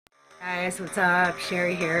guys, what's up?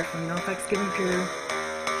 Sherry here from No Fucks Given Crew.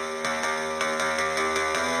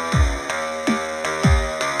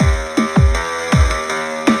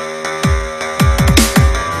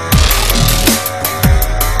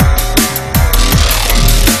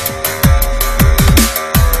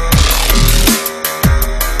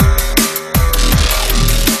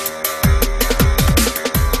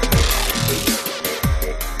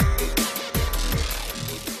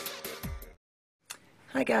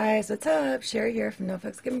 Hi guys, what's up? Sherry here from No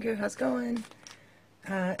Fucks Given Crew. How's it going?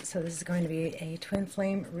 So this is going to be a twin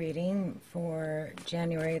flame reading for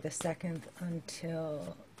January the 2nd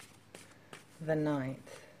until the 9th.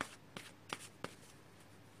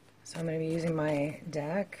 So I'm going to be using my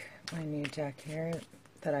deck, my new deck here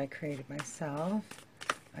that I created myself.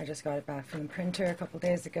 I just got it back from the printer a couple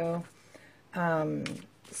days ago.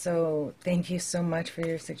 So thank you so much for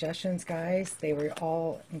your suggestions, guys. They were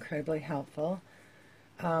all incredibly helpful.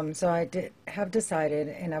 So I have decided,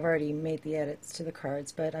 and I've already made the edits to the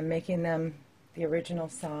cards, but I'm making them the original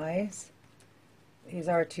size. These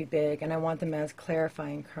are too big, and I want them as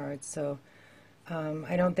clarifying cards. So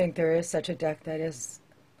I don't think there is such a deck that is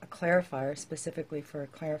a clarifier specifically for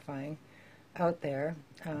clarifying out there.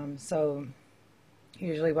 So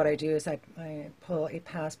usually what I do is I pull a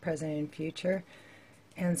past, present, and future.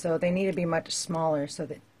 And so they need to be much smaller so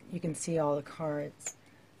that you can see all the cards.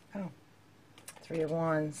 Oh. Three of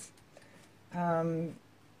Wands.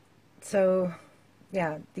 So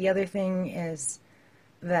yeah, the other thing is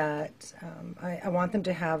that I want them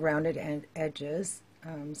to have rounded edges.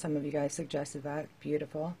 Some of you guys suggested that.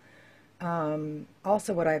 Beautiful.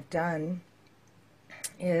 Also what I've done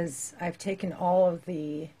is I've taken all of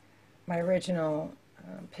my original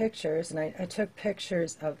pictures, and I took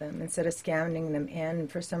pictures of them instead of scanning them in,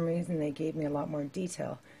 and for some reason they gave me a lot more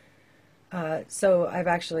detail. So I've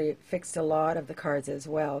actually fixed a lot of the cards as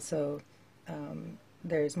well, so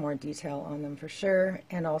there's more detail on them for sure.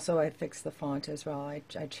 And also I fixed the font as well. I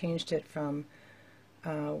changed it from,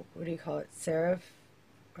 what do you call it, serif,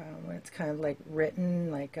 when it's kind of like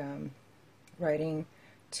written, like writing,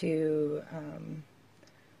 to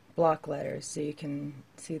block letters, so you can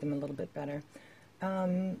see them a little bit better.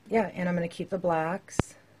 Yeah, and I'm going to keep the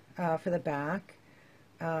blacks for the back.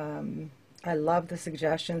 I love the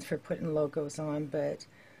suggestions for putting logos on, but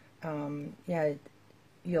yeah,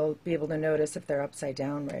 you'll be able to notice if they're upside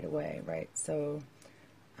down right away, right? So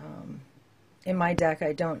in my deck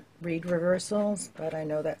I don't read reversals, but I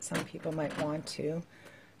know that some people might want to,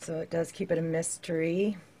 so it does keep it a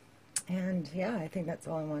mystery. And yeah, I think that's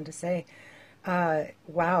all I wanted to say.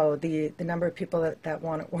 Wow, the number of people that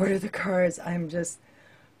want to order the cards, I'm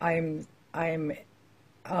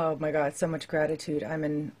oh my God, so much gratitude. I'm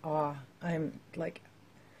in awe. I'm like,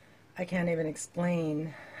 I can't even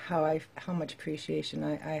explain how much appreciation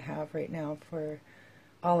I have right now for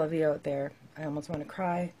all of you out there. I almost want to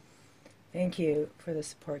cry. Thank you for the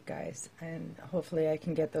support, guys, and hopefully I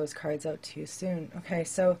can get those cards out to you soon. Okay,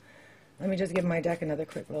 so let me just give my deck another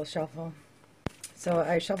quick little shuffle. So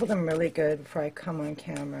I shuffled them really good before I come on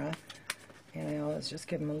camera, and I always just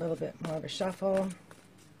give them a little bit more of a shuffle.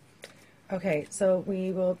 Okay, so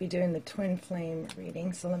we will be doing the twin flame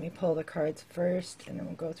reading, so let me pull the cards first and then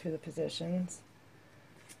we'll go through the positions.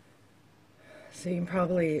 So you can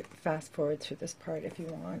probably fast forward through this part if you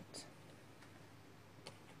want.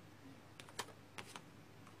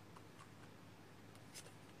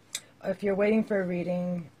 If you're waiting for a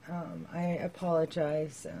reading, I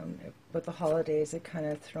apologize. With the holidays, it kind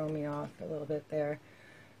of threw me off a little bit there.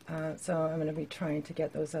 So I'm going to be trying to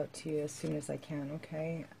get those out to you as soon as I can,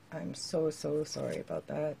 okay? I'm so sorry about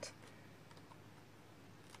that.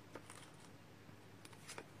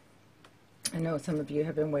 I know some of you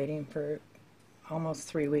have been waiting for almost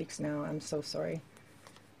 3 weeks now. I'm so sorry.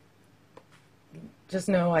 Just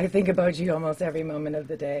know I think about you almost every moment of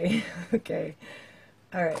the day. Okay.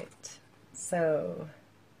 All right. So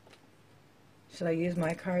should I use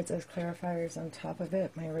my cards as clarifiers on top of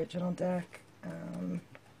it, my original deck?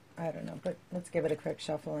 I don't know, but let's give it a quick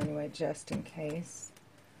shuffle anyway, just in case.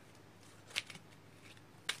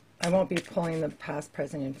 I won't be pulling the past,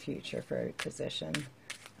 present, and future for every position.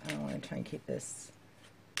 I want to try and keep this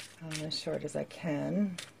as short as I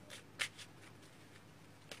can.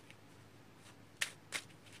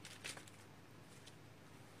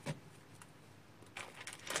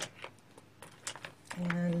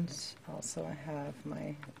 And also I have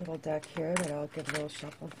my little deck here that I'll give a little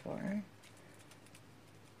shuffle for.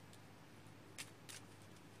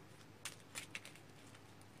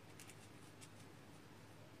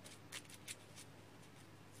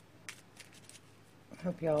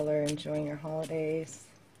 Hope y'all are enjoying your holidays.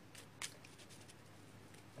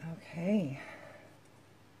 Okay,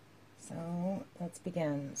 so let's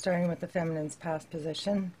begin. Starting with the feminine's past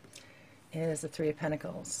position is the Three of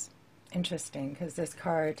Pentacles. Interesting, because this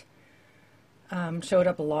card showed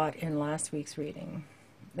up a lot in last week's reading.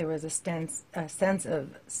 There was a sense of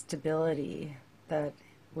stability that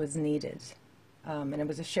was needed, and it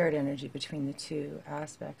was a shared energy between the two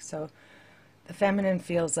aspects. So the feminine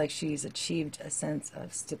feels like she's achieved a sense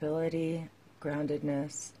of stability,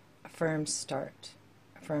 groundedness, a firm start,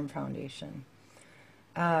 a firm foundation.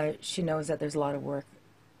 She knows that there's a lot of work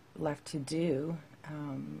left to do,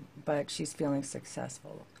 but she's feeling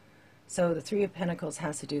successful. So the Three of Pentacles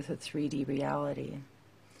has to do with the 3D reality.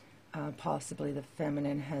 Possibly the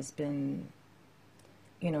feminine has been,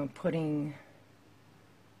 putting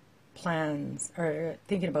plans, or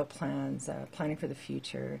thinking about plans, planning for the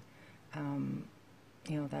future,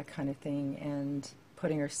 that kind of thing, and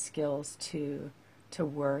putting her skills to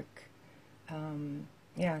work.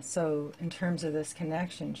 Yeah, so in terms of this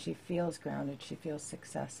connection, she feels grounded, she feels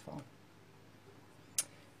successful.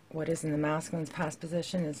 What is in the masculine's past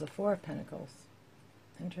position is the Four of Pentacles.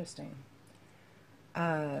 Interesting.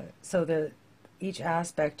 So each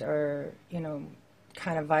aspect are,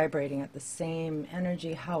 kind of vibrating at the same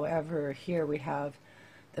energy. However, here we have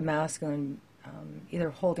the masculine either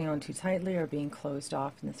holding on too tightly or being closed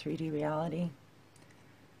off in the 3D reality.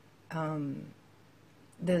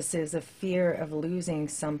 This is a fear of losing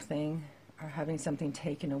something or having something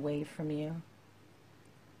taken away from you.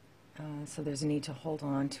 So there's a need to hold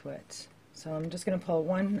on to it. So I'm just going to pull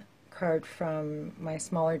one card from my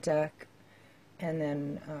smaller deck, and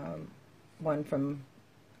then one from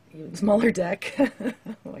even smaller deck. Oh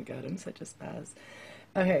my god, I'm such a spaz.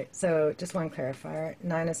 Okay, so just one clarifier.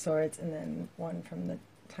 Nine of Swords, and then one from the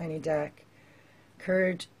tiny deck.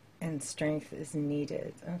 Courage and strength is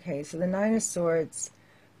needed. Okay, so the Nine of Swords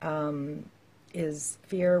is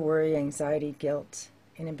fear, worry, anxiety, guilt,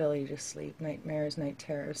 inability to sleep, nightmares, night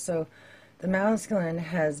terrors. So the masculine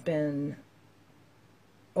has been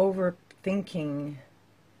overthinking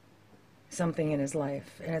something in his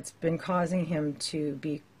life, and it's been causing him to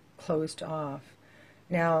be closed off.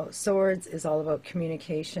 Now, Swords is all about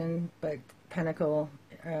communication, but Pentacle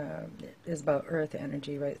is about earth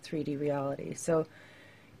energy, right? 3D reality. So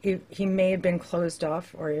he may have been closed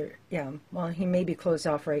off, or, he may be closed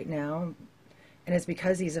off right now, and it's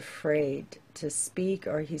because he's afraid to speak,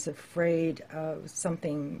 or he's afraid of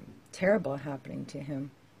something terrible happening to him.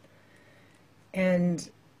 And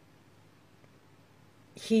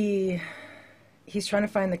he's trying to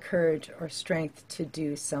find the courage or strength to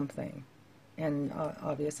do something, and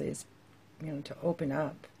obviously it's, to open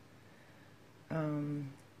up.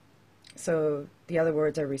 So the other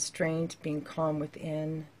words are restraint, being calm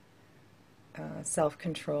within,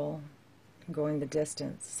 self-control, going the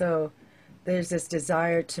distance. So there's this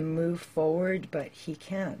desire to move forward, but he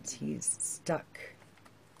can't. He's stuck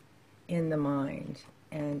in the mind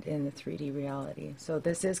and in the 3D reality. So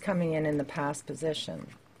this is coming in the past position.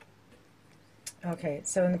 Okay,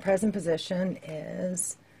 so in the present position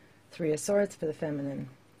is Three of Swords for the feminine.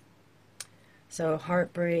 So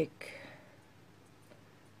heartbreak,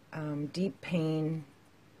 deep pain,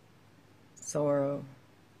 sorrow.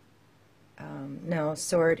 Now,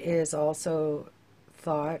 sword is also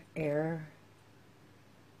thought, air.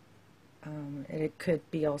 It could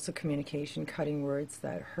be also communication, cutting words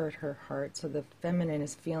that hurt her heart. So the feminine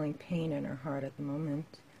is feeling pain in her heart at the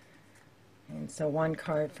moment. And so one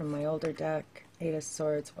card from my older deck, Eight of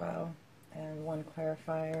Swords, wow, and one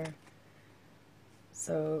clarifier.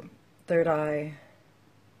 So third eye,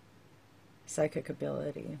 psychic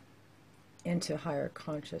ability, into higher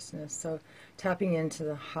consciousness. So tapping into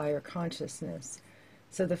the higher consciousness.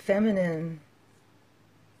 So the feminine,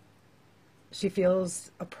 she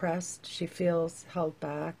feels oppressed, she feels held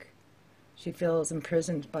back, she feels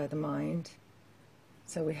imprisoned by the mind.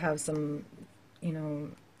 So we have some,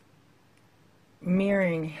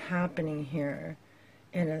 mirroring happening here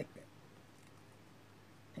in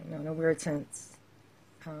a weird sense.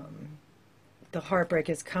 The heartbreak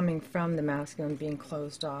is coming from the masculine being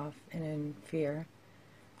closed off and in fear,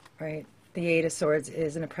 right? The Eight of Swords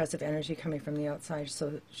is an oppressive energy coming from the outside,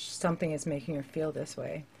 so something is making her feel this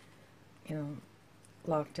way,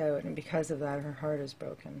 locked out, and because of that, her heart is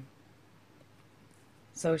broken.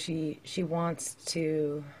 So she wants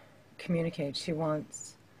to communicate. She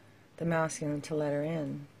wants the masculine to let her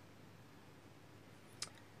in.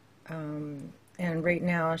 And right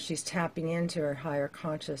now she's tapping into her higher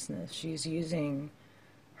consciousness. She's using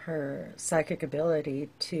her psychic ability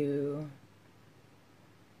to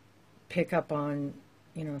pick up on,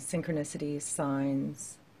 synchronicities,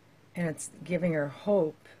 signs, and it's giving her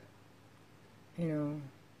hope,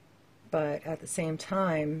 but at the same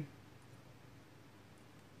time,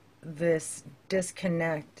 this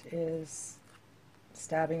disconnect is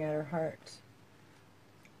stabbing at her heart.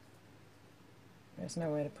 There's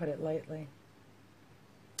no way to put it lightly.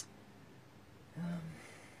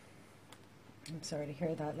 I'm sorry to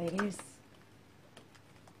hear that, ladies.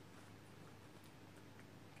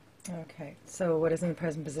 Okay, so what is in the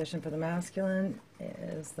present position for the masculine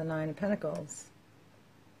is the Nine of Pentacles.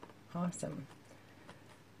 Awesome.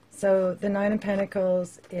 So the Nine of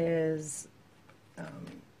Pentacles is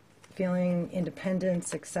feeling independent,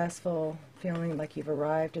 successful, feeling like you've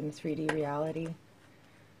arrived in the 3D reality.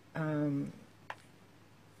 You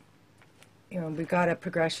know, we've got a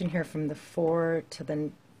progression here from the 4 to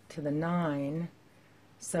the 9,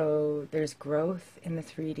 so there's growth in the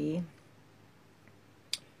 3D.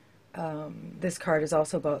 This card is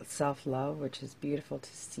also about self-love, which is beautiful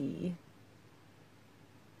to see.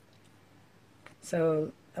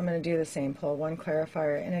 So I'm going to do the same, pull one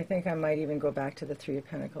clarifier, and I think I might even go back to the Three of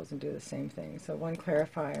Pentacles and do the same thing. So one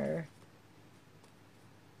clarifier,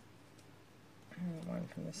 and one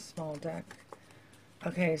from this small deck.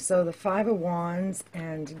 Okay, so the Five of Wands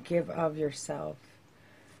and give of yourself.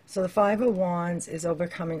 So the Five of Wands is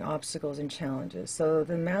overcoming obstacles and challenges. So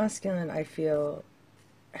the masculine, I feel,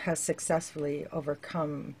 has successfully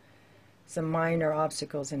overcome some minor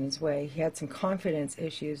obstacles in his way. He had some confidence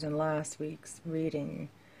issues in last week's reading,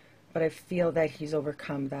 but I feel that he's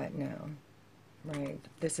overcome that now, right?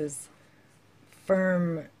 This is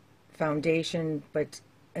firm foundation, but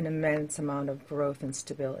an immense amount of growth and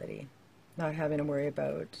stability. Not having to worry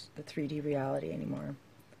about the 3D reality anymore.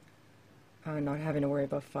 Not having to worry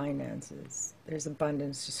about finances. There's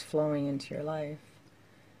abundance just flowing into your life.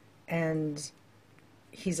 And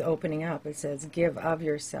he's opening up. It says, give of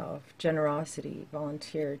yourself, generosity,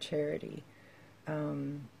 volunteer, charity.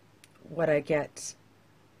 What I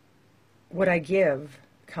give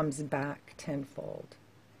comes back tenfold.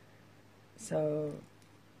 So,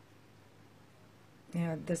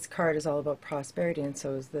 yeah, this card is all about prosperity, and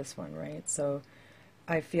so is this one, right? So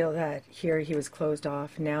I feel that here he was closed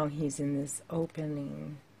off. Now he's in this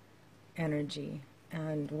opening energy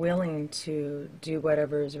and willing to do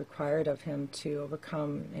whatever is required of him to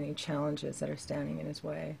overcome any challenges that are standing in his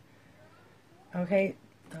way. Okay,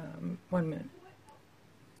 1 minute.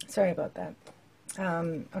 Sorry about that.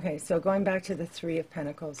 Okay, so going back to the Three of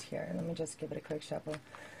Pentacles here, let me just give it a quick shuffle.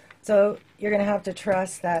 So you're going to have to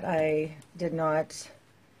trust that I did not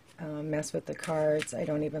mess with the cards. I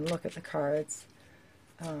don't even look at the cards.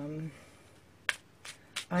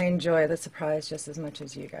 I enjoy the surprise just as much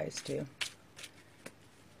as you guys do.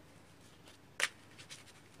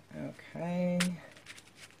 Okay.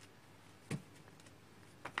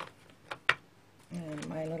 And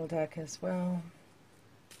my little deck as well.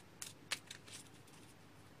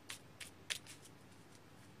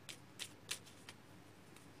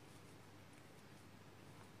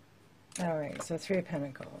 All right, so Three of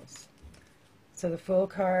Pentacles. So the Fool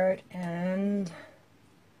card and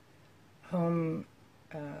home,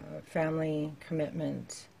 family,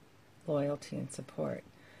 commitment, loyalty, and support.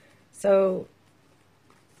 So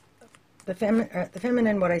the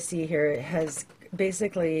feminine, what I see here, has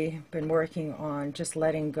basically been working on just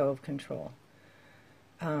letting go of control.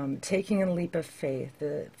 Taking a leap of faith.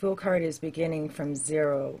 The Fool card is beginning from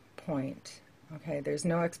 0 point. Okay, there's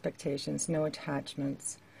no expectations, no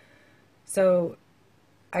attachments. So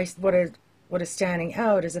what is standing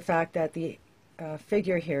out is the fact that the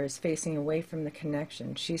figure here is facing away from the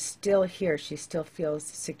connection. She's still here. She still feels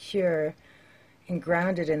secure and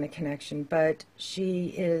grounded in the connection, but she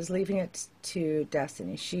is leaving it to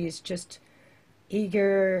destiny. She's just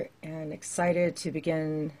eager and excited to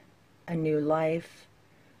begin a new life,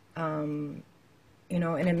 you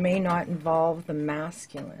know, and it may not involve the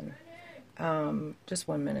masculine. Just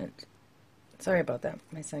 1 minute. Sorry about that.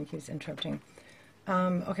 My son keeps interrupting.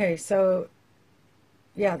 Okay, so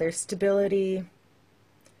yeah, there's stability,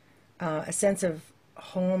 a sense of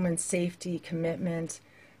home and safety, commitment.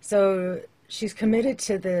 So she's committed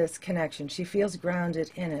to this connection. She feels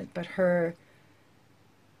grounded in it, but her,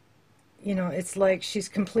 you know, it's like she's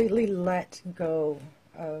completely let go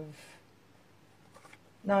of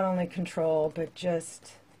not only control, but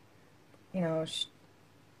just, you know,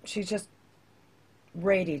 she's just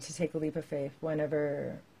ready to take a leap of faith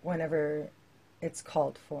whenever it's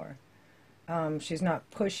called for. She's not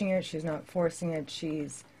pushing it, she's not forcing it,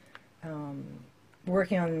 she's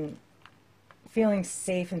working on feeling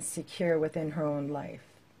safe and secure within her own life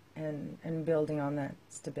and building on that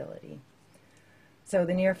stability. So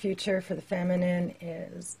the near future for the feminine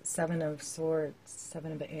is Seven of Swords,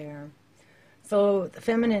 Seven of Air. So the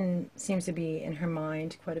feminine seems to be in her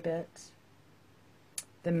mind quite a bit.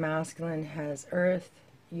 The masculine has earth,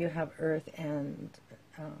 you have earth and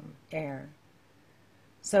air.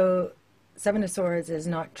 So Seven of Swords is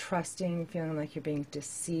not trusting, feeling like you're being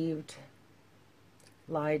deceived,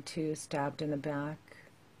 lied to, stabbed in the back.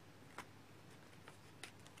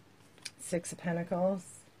 Six of Pentacles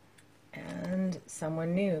and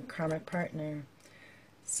someone new, karmic partner.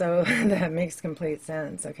 So that makes complete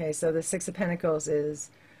sense. Okay, so the Six of Pentacles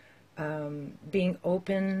is being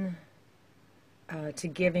open to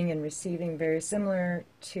giving and receiving, very similar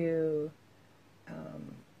to,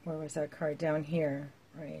 where was that card? Down here,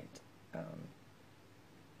 right?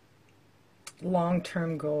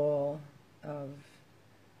 Long-term goal of,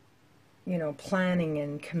 you know, planning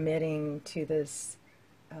and committing to this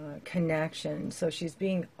connection. So she's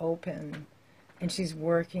being open and she's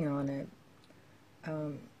working on it.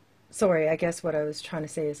 Sorry, I guess what I was trying to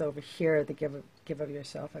say is over here, the give of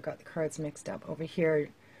yourself. I got the cards mixed up. Over here,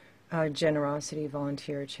 generosity,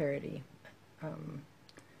 volunteer, charity.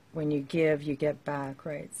 When you give, you get back,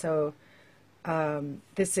 right? So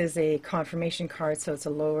this is a confirmation card, so it's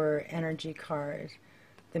a lower energy card.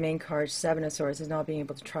 The main card, Seven of Swords, is not being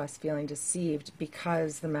able to trust, feeling deceived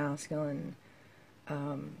because the masculine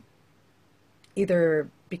either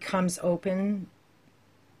becomes open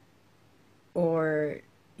or,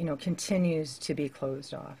 you know, continues to be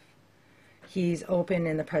closed off. He's open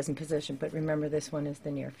in the present position, but remember this one is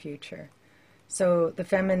the near future. So the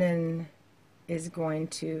feminine is going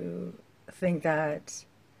to think that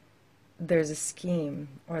there's a scheme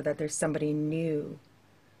or that there's somebody new,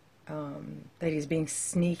 that he's being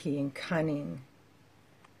sneaky and cunning.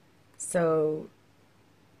 So,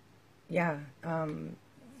 yeah,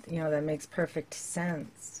 you know, that makes perfect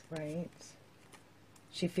sense, right?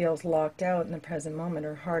 She feels locked out in the present moment.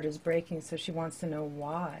 Her heart is breaking, so she wants to know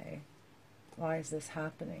why. Why is this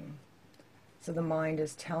happening? So the mind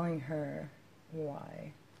is telling her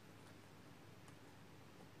why.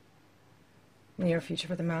 Near future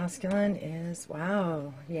for the masculine is,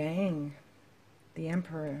 wow, Yang, the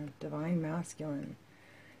Emperor, divine masculine.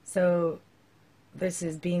 So this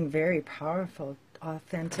is being very powerful,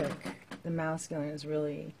 authentic. The masculine is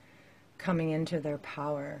really coming into their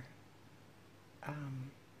power.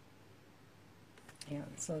 Yeah,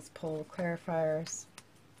 so let's pull clarifiers.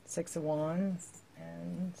 Six of Wands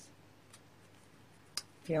and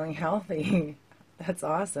feeling healthy. That's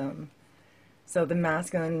awesome. So the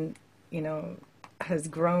masculine, you know, has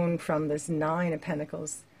grown from this Nine of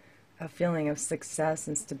Pentacles, a feeling of success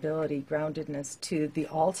and stability, groundedness, to the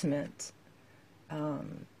ultimate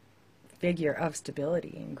figure of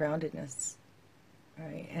stability and groundedness,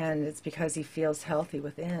 right? And it's because he feels healthy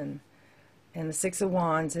within. And the Six of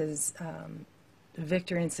Wands is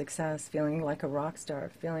victory and success, feeling like a rock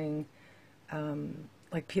star, feeling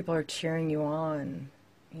like people are cheering you on.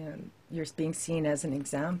 You know, you're being seen as an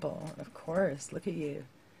example. Of course, look at you.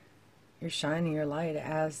 You're shining your light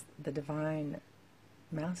as the divine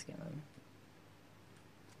masculine.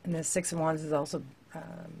 And the Six of Wands is also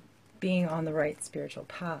being on the right spiritual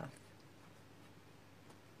path.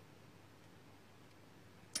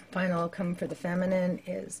 Final outcome for the feminine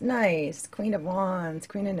is nice. Queen of Wands,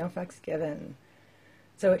 Queen of No Fucks Given.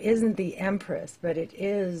 So it isn't the Empress, but it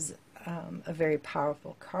is a very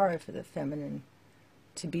powerful card for the feminine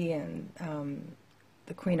to be in.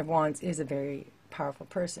 The Queen of Wands is a very powerful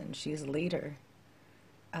person. She's a leader.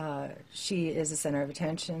 She is the center of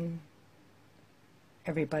attention.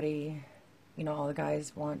 Everybody, you know, all the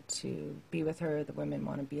guys want to be with her. The women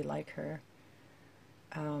want to be like her.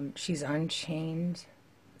 She's unchained.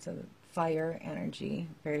 So fire energy,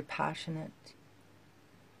 very passionate.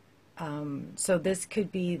 So this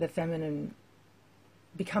could be the feminine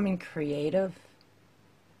becoming creative,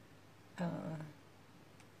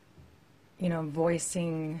 you know,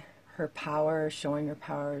 voicing her power, showing her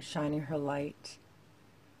power, shining her light.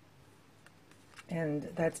 And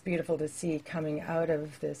that's beautiful to see coming out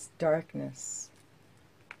of this darkness.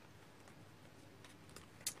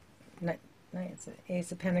 Nice.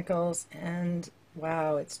 Ace of Pentacles, and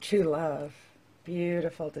wow, it's true love.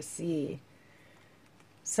 Beautiful to see.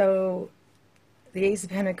 So the Ace of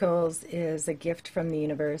Pentacles is a gift from the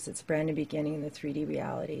universe. It's a brand new beginning in the 3D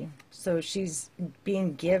reality. So she's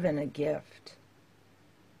being given a gift.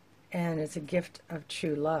 And it's a gift of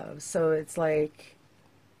true love. So it's like,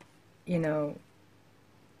 you know,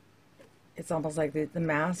 it's almost like the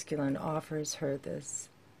masculine offers her this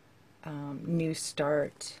new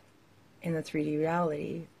start in the 3D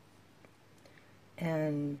reality.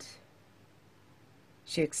 And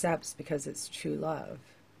she accepts because it's true love.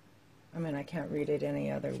 I mean, I can't read it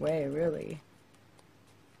any other way, really.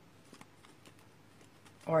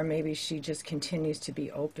 or maybe she just continues to be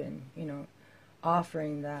open, you know,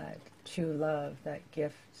 offering that true love, that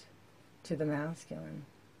gift to the masculine.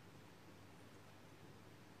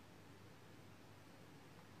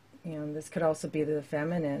 You know, this could also be the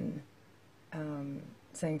feminine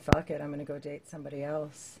saying, fuck it, I'm going to go date somebody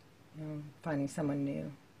else, you know, finding someone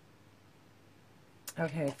new.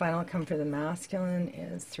 Okay, final outcome for the masculine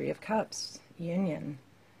is Three of Cups, union.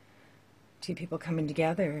 Two people coming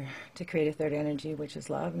together to create a third energy, which is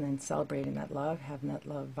love, and then celebrating that love, having that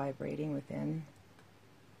love vibrating within.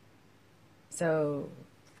 So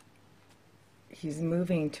he's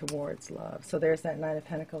moving towards love. So there's that Nine of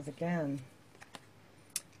Pentacles again.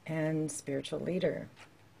 And spiritual leader,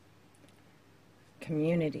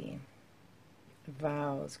 community,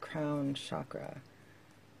 vows, crown chakra.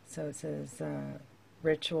 So it says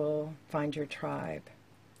ritual, find your tribe.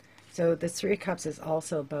 So the Three of Cups is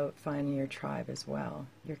also about finding your tribe as well,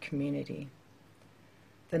 your community.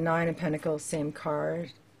 The Nine of Pentacles, same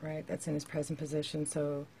card, right? That's in his present position.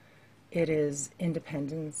 So it is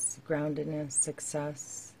independence, groundedness,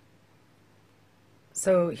 success.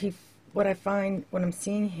 So what I'm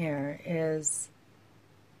seeing here is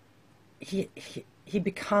he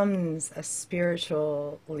becomes a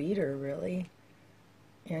spiritual leader, really.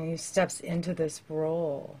 And he steps into this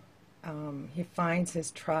role. He finds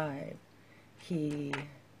his tribe. He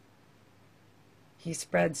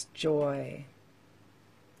spreads joy.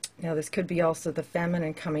 Now, this could be also the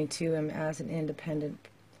feminine coming to him as an independent,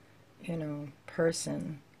 you know,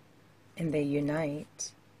 person, and they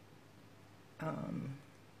unite.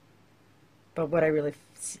 But what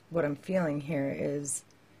I'm feeling here is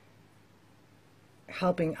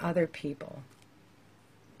helping other people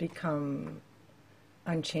become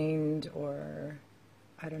unchained, or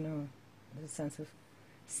I don't know, there's a sense of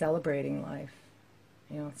celebrating life,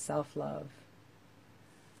 you know, self-love.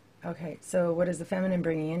 Okay, so what is the feminine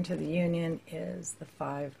bringing into the union is the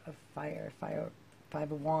Five of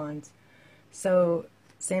Five of Wands. So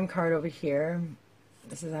same card over here.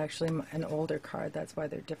 This is actually an older card, that's why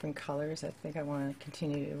they're different colors. I think I want to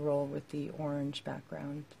continue to roll with the orange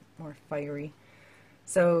background, more fiery.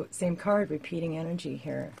 So same card, repeating energy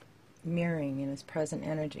here, mirroring in his present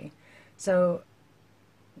energy. So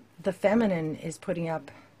the feminine is putting up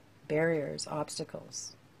barriers,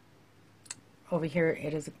 obstacles. Over here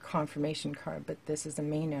it is a confirmation card, but this is the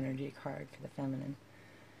main energy card for the feminine.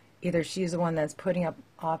 Either she's the one that's putting up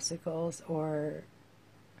obstacles, or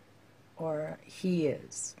he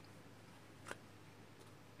is.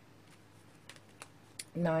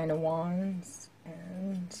 Nine of Wands,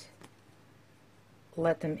 and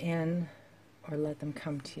let them in or let them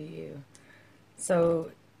come to you.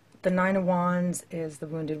 So the Nine of Wands is the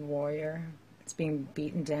wounded warrior. It's being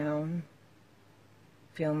beaten down,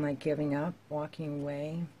 feeling like giving up, walking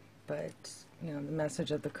away. But, you know, the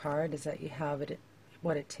message of the card is that you have it,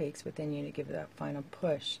 what it takes within you to give it that final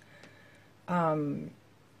push.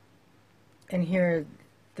 And here,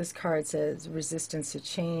 this card says resistance to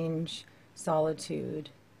change, solitude,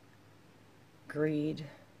 greed.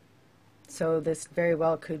 So this very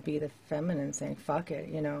well could be the feminine saying, fuck it,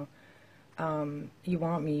 you know, you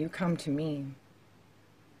want me, you come to me.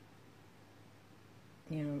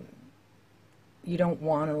 You know, you don't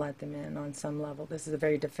want to let them in on some level. This is a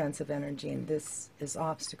very defensive energy, and this is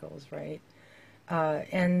obstacles, right?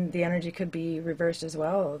 And the energy could be reversed as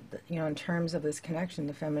well. You know, in terms of this connection,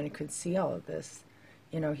 the feminine could see all of this.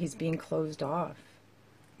 You know, he's being closed off.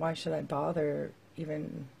 Why should I bother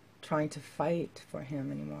even trying to fight for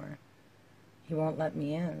him anymore? He won't let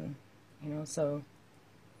me in, you know, so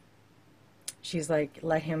she's like,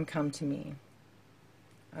 let him come to me.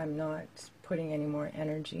 I'm not putting any more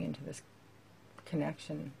energy into this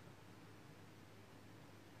connection.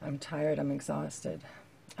 I'm tired, I'm exhausted.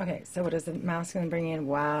 Okay, so what does the masculine bring in?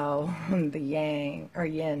 Wow, the yang, or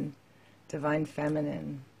yin, divine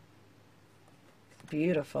feminine.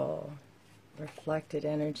 Beautiful, reflected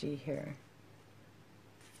energy here.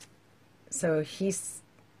 So he's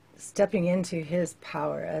stepping into his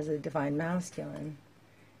power as a divine masculine,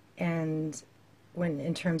 and when,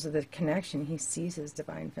 in terms of the connection, he sees his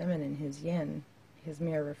divine feminine, his yin, his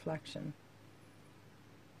mirror reflection.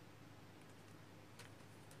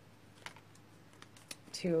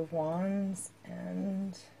 Two of Wands,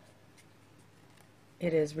 and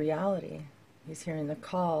it is reality. He's hearing the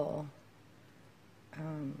call.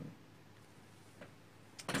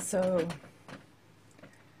 So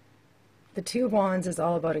the Two of Wands is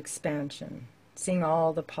all about expansion, seeing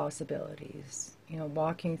all the possibilities, you know,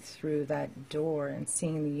 walking through that door and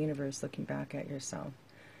seeing the universe looking back at yourself.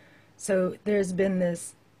 So there's been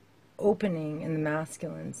this opening in the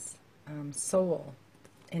masculine's soul,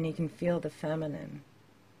 and you can feel the feminine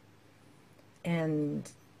And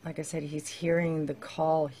like I said, he's hearing the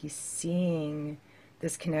call. He's seeing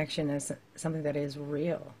this connection as something that is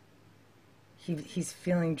real. He's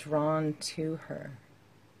feeling drawn to her.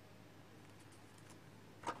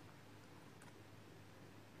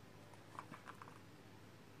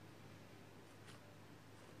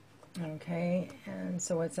 Okay, and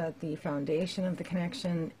so what's at the foundation of the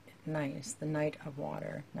connection? Nice, the Knight of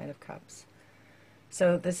Water, Knight of Cups.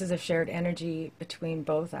 So this is a shared energy between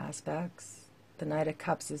both aspects. The Knight of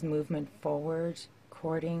Cups is movement forward,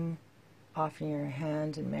 courting, offering your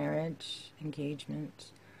hand in marriage, engagement.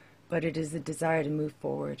 But it is the desire to move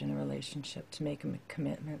forward in a relationship, to make a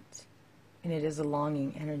commitment. And it is a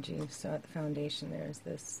longing energy. So at the foundation there is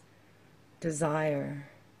this desire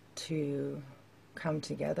to come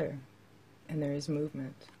together. And there is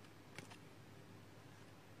movement.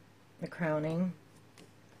 The crowning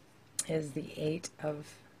is the Eight of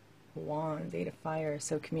Wands, Eight of Fire,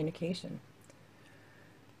 so communication.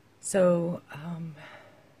 So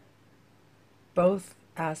both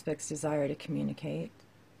aspects desire to communicate.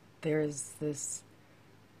 There's this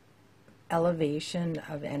elevation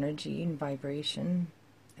of energy and vibration,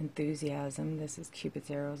 enthusiasm. This is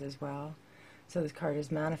Cupid's arrows as well. So this card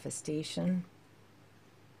is manifestation.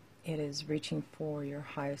 It is reaching for your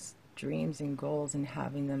highest dreams and goals and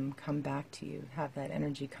having them come back to you, have that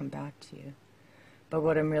energy come back to you. But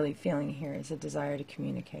what I'm really feeling here is a desire to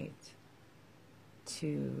communicate,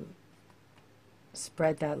 to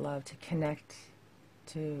spread that love, to connect,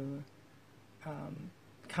 to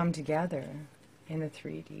come together in the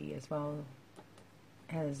 3D as well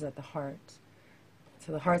as at the heart.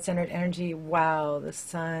 So the heart-centered energy, wow, the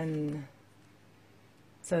sun.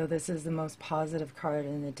 So this is the most positive card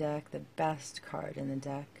in the deck, the best card in the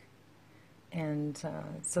deck. And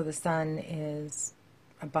so the sun is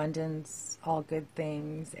abundance, all good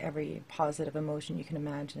things, every positive emotion you can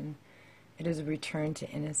imagine. It is a return to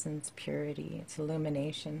innocence, purity, it's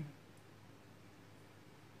illumination.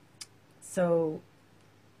 So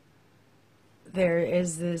there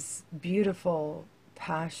is this beautiful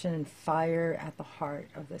passion, fire at the heart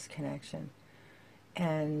of this connection.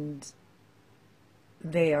 And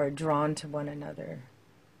they are drawn to one another.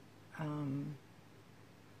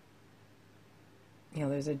 You know,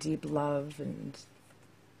 there's a deep love and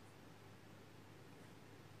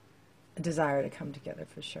a desire to come together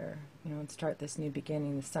for sure. You know, and start this new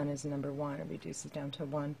beginning. The sun is number one. It reduces down to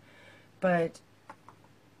one. But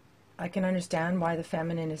I can understand why the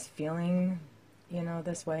feminine is feeling, you know,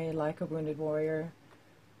 this way, like a wounded warrior.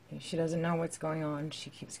 She doesn't know what's going on. She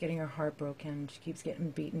keeps getting her heart broken. She keeps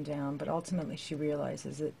getting beaten down. But ultimately she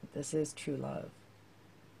realizes that this is true love.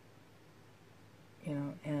 You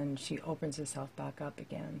know, and she opens herself back up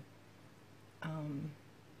again.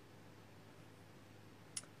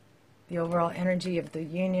 The overall energy of the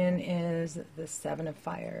union is the Seven of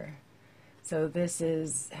Fire. So this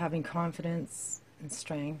is having confidence and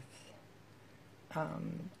strength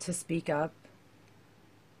to speak up,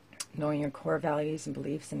 knowing your core values and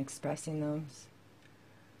beliefs and expressing those.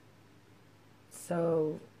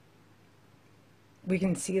 So we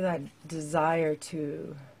can see that desire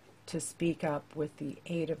to speak up with the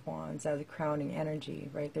Eight of Wands as a crowning energy,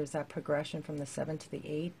 right? There's that progression from the 7 to the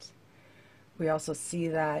 8. We also see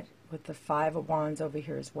that with the 5 of Wands over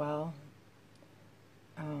here as well.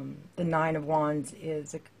 The 9 of Wands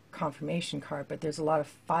is a confirmation card, but there's a lot of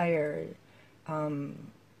fire,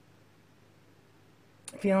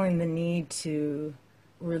 feeling the need to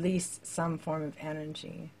release some form of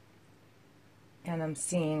energy. And I'm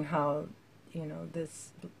seeing how, you know,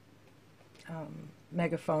 this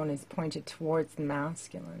megaphone is pointed towards the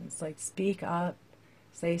masculine. It's like, speak up,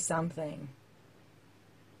 say something.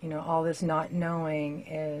 You know, all this not knowing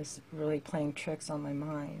is really playing tricks on my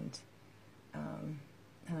mind. And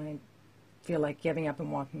I feel like giving up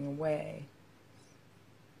and walking away.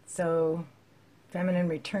 So, feminine,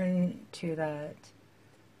 return to that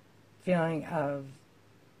feeling of,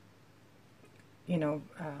 you know,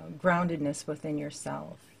 groundedness within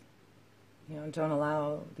yourself. You know, don't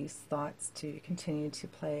allow these thoughts to continue to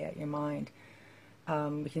play at your mind.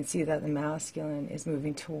 We can see that the masculine is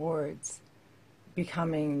moving towards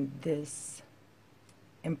becoming this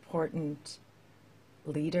important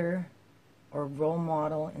leader or role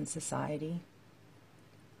model in society.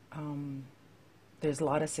 There's a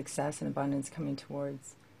lot of success and abundance coming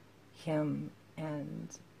towards him, and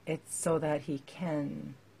it's so that he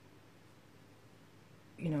can,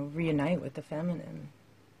 you know, reunite with the feminine.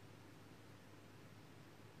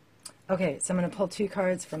 Okay, so I'm going to pull 2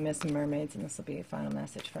 cards from Miss Mermaids, and this will be a final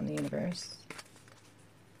message from the universe.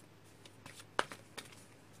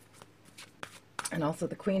 And also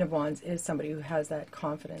the Queen of Wands is somebody who has that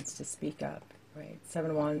confidence to speak up, right?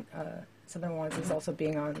 Seven of Wands is also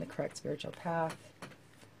being on the correct spiritual path.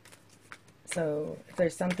 So if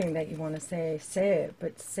there's something that you want to say it,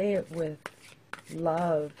 but say it with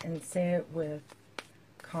love and say it with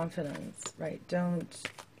confidence, right? Don't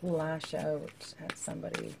lash out at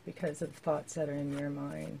somebody because of thoughts that are in your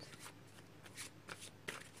mind.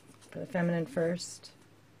 For the feminine first,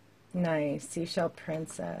 nice, Seashell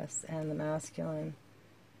Princess, and the masculine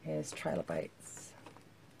is Trilobites.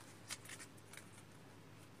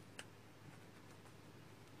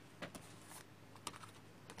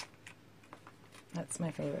 That's my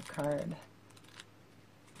favorite card.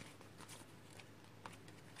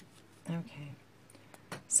 Okay.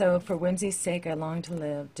 So, for whimsy's sake, I long to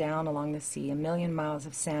live down along the sea, 1,000,000 miles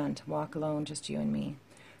of sand to walk alone, just you and me.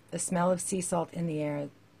 The smell of sea salt in the air,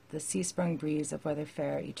 the sea-sprung breeze of weather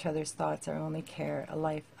fair, each other's thoughts our only care, a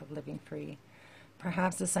life of living free.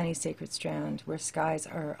 Perhaps the sunny sacred strand, where skies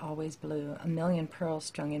are always blue, 1,000,000 pearls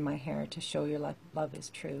strung in my hair to show your love is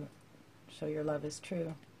true. Show your love is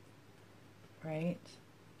true. Right?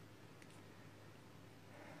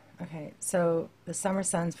 Okay, so the summer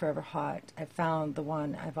sun's forever hot. I've found the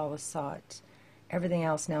one I've always sought. Everything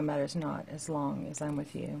else now matters not, as long as I'm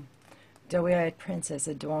with you. Doe-eyed princess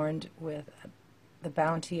adorned with the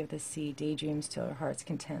bounty of the sea, daydreams to her heart's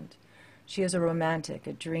content. She is a romantic,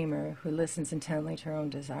 a dreamer, who listens intently to her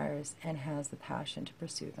own desires and has the passion to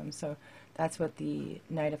pursue them. So that's what the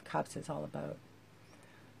Knight of Cups is all about.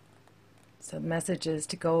 So the message is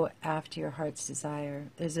to go after your heart's desire.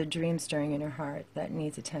 There's a dream stirring in your heart that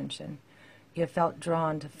needs attention. You have felt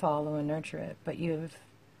drawn to follow and nurture it, but you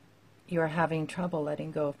are having trouble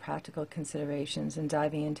letting go of practical considerations and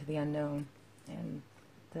diving into the unknown. And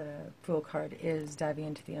the Fool card is diving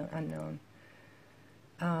into the unknown.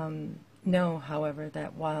 Know, however,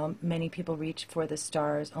 that while many people reach for the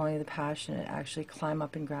stars, only the passionate actually climb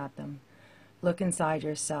up and grab them. Look inside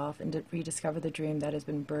yourself and rediscover the dream that has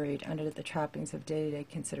been buried under the trappings of day-to-day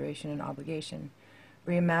consideration and obligation.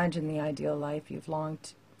 Reimagine the ideal life you've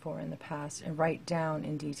longed for in the past and write down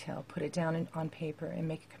in detail, put it down on paper, and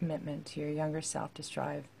make a commitment to your younger self to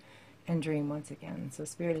strive and dream once again. So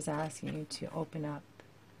Spirit is asking you to open up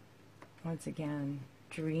once again,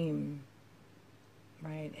 dream,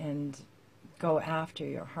 right, and go after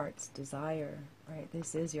your heart's desire, right?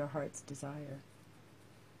 This is your heart's desire.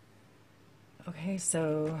 Okay,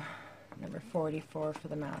 so number 44 for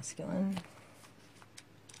the masculine.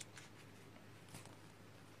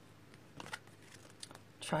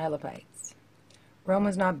 Trilobites. Rome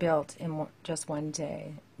was not built in just one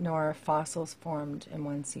day, nor are fossils formed in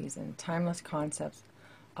one season. Timeless concepts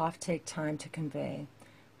oft take time to convey.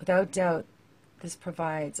 Without doubt, this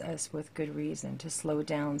provides us with good reason to slow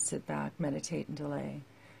down, sit back, meditate, and delay.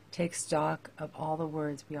 Take stock of all the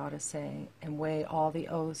words we ought to say, and weigh all the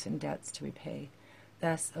oaths and debts to repay,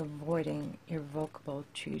 thus avoiding irrevocable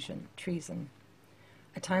treason.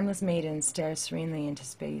 A timeless maiden stares serenely into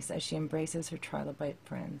space as she embraces her trilobite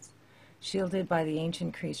friends. Shielded by the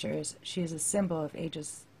ancient creatures, she is a symbol of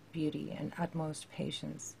ageless beauty and utmost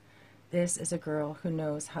patience. This is a girl who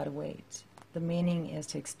knows how to wait. The meaning is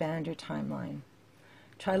to expand your timeline.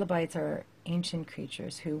 Trilobites are ancient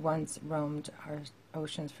creatures who once roamed our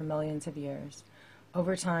oceans for millions of years.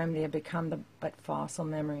 Over time, they have become but fossil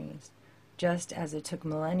memories. Just as it took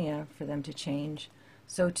millennia for them to change,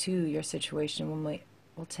 so too your situation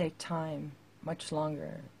will take time, much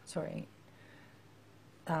longer.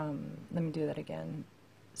 Let me do that again.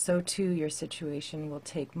 So too your situation will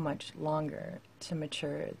take much longer to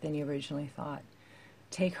mature than you originally thought.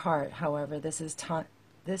 Take heart, however,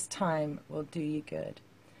 this time will do you good.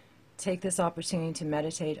 Take this opportunity to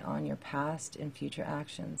meditate on your past and future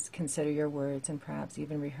actions. Consider your words and perhaps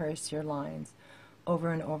even rehearse your lines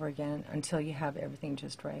over and over again until you have everything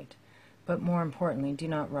just right. But more importantly, do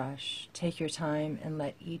not rush. Take your time and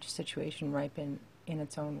let each situation ripen in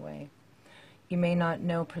its own way. You may not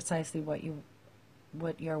know precisely what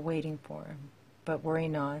you're waiting for, but worry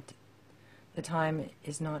not. The time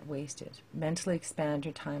is not wasted. Mentally expand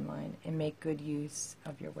your timeline and make good use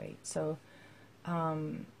of your wait. So,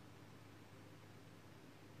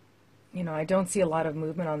 I don't see a lot of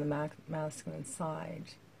movement on the masculine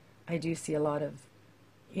side. I do see a lot of,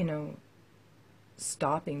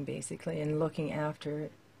 stopping basically and looking after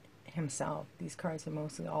himself. These cards are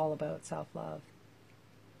mostly all about self-love.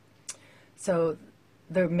 So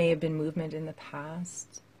there may have been movement in the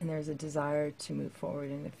past, and there's a desire to move forward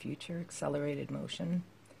in the future, accelerated motion.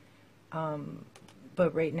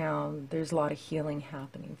 But right now, there's a lot of healing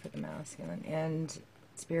happening for the masculine, and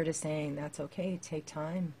Spirit is saying that's okay, take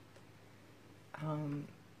time.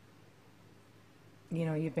 you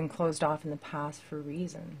know, you've been closed off in the past for a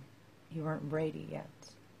reason. You weren't ready yet.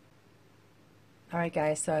 All right,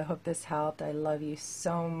 guys, so I hope this helped. I love you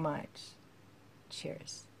so much.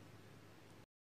 Cheers.